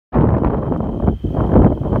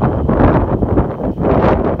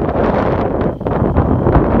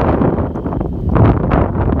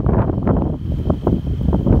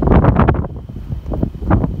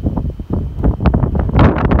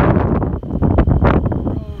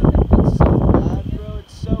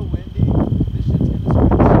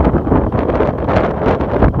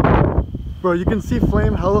bro. You can see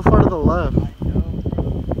flame hella far to the left. Look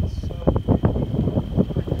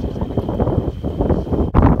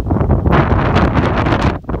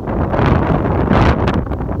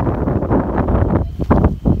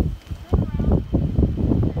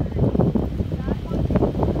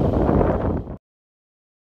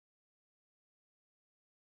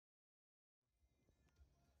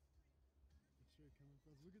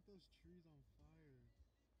at those trees on fire.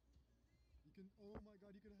 You can, oh my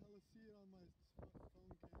god, you can hella see it on my phone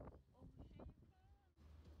camera.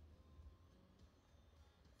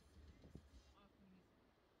 Oh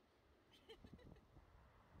shit.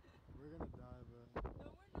 We're gonna die, bro. No,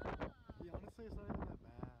 we're not. Yeah, honestly, it's not even that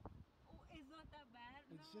bad. Oh, it's not that bad?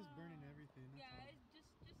 It's just burning everything. That's yeah, all. it's just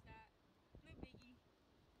that. No biggie.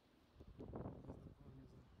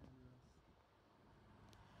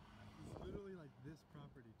 It's literally like this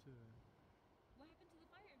property too. What happened to the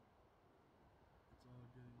fire? It's all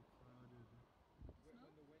getting clouded. When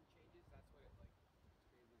the wind changes, that's what it like. It's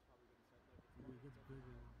crazy. It's probably gonna start like. Yeah, it gets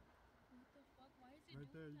bigger. What the fuck? Why is it Right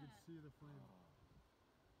there, doing you that? can see the flame. Oh.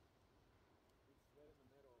 It's split in the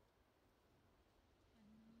middle.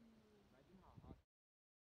 Imagine how hot.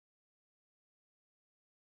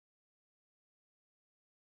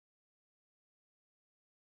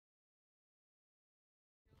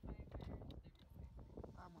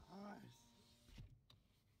 Ah, my eyes.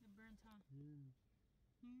 It burns, huh? Yeah.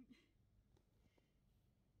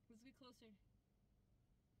 Let's get closer.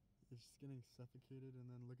 It's just getting suffocated, and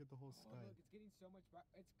then look at the whole sky. Oh look, it's getting so much bright.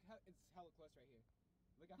 It's hella close right here.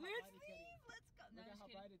 Look at how Let's bright it's leave. getting. Let's go. Look at how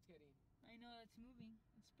bright it's getting. I know it's moving.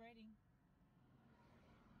 It's spreading.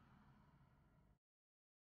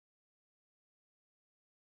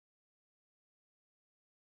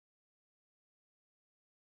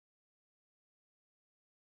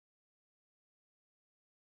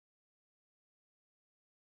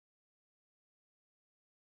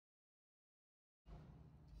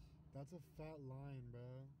 That's a fat line,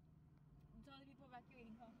 bro. It's all the people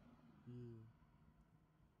evacuating, huh? Yeah.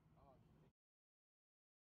 Oh.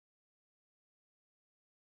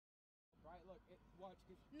 Right, look, watch.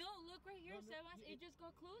 No, look right here, No, Sebas. It just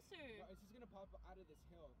got closer. No, it's just gonna pop out of this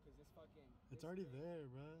hill, cause this fucking. It's already there,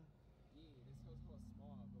 bro. Yeah, this hill's hella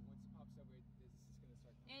small, but once it pops over, this is gonna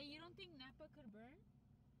start. Hey, you don't think Napa could burn?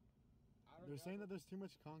 I don't They're know. saying that there's too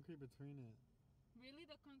much concrete between it. Really?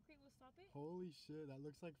 The concrete will stop it? Holy shit, that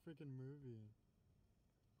looks like freaking movie.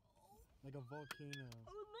 Like a volcano.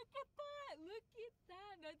 Oh, look at that! Look at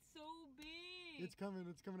that! That's so big! It's coming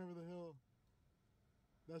over the hill.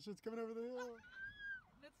 That shit's coming over the hill.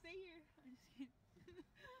 Let's stay here. I'm just kidding.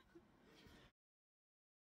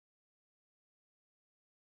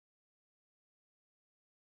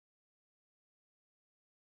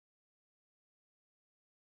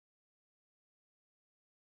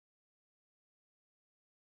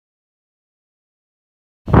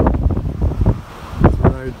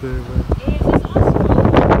 Right there, bro. Hey, is this awesome?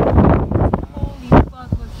 Holy fuck,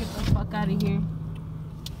 let's get the fuck out of here.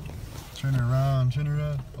 Turn around, turn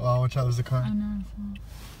around. Oh, watch out, there's a car. I know.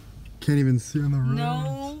 Can't even see on the road.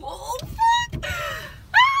 No. Oh, fuck! Ah!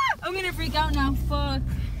 I'm gonna freak out now, fuck.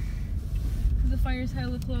 The fire's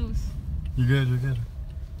hella close. You're good, you're good.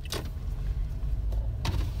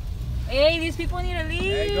 Hey, these people need to leave.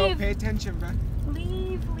 Hey, go pay attention, bro.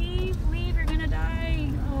 Leave, you're gonna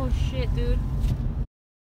die. Oh shit, dude.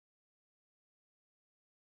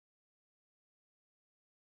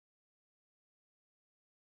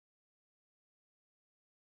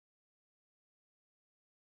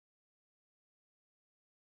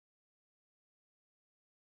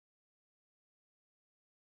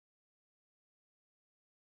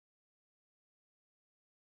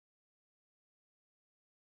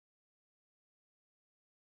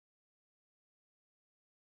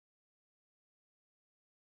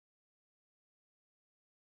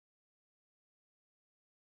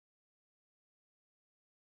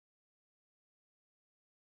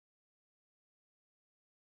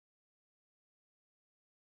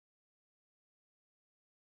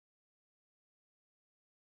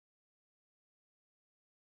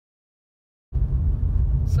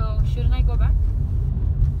 So, shouldn't I go back?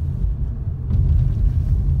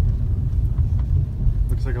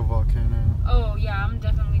 Looks like a volcano. Oh, yeah, I'm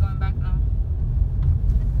definitely going back now.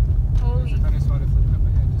 Holy. There's a better spot to flip it up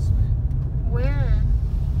ahead, just wait. Where?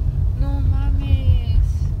 No mames.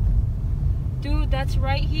 Dude, that's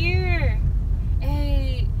right here.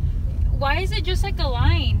 Hey, why is it just like a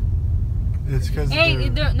line? It's because Hey,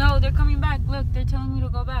 they're coming back. Look, they're telling me to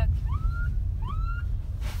go back.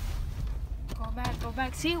 Go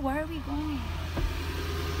back. See, where are we going?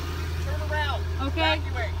 Turn around. Okay.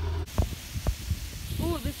 Evacuate.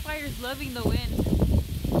 Oh, this fire's loving the wind.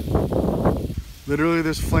 Literally,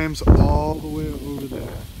 there's flames all the way over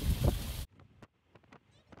there.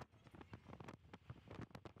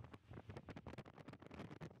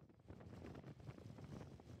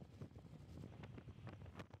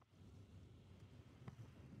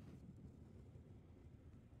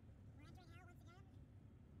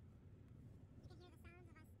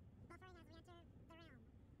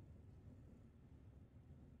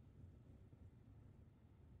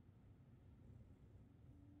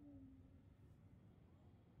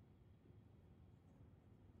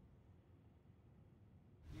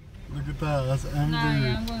 Look at that, that's empty. Nah,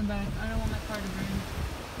 yeah, I'm going back. I don't want my car to burn.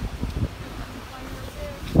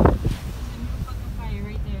 Fucking fire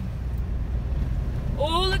right there.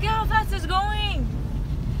 Oh, look at how fast it's going.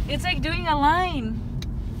 It's like doing a line.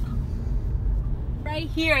 Right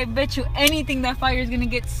here, I bet you anything that fire is gonna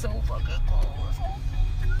get so fucking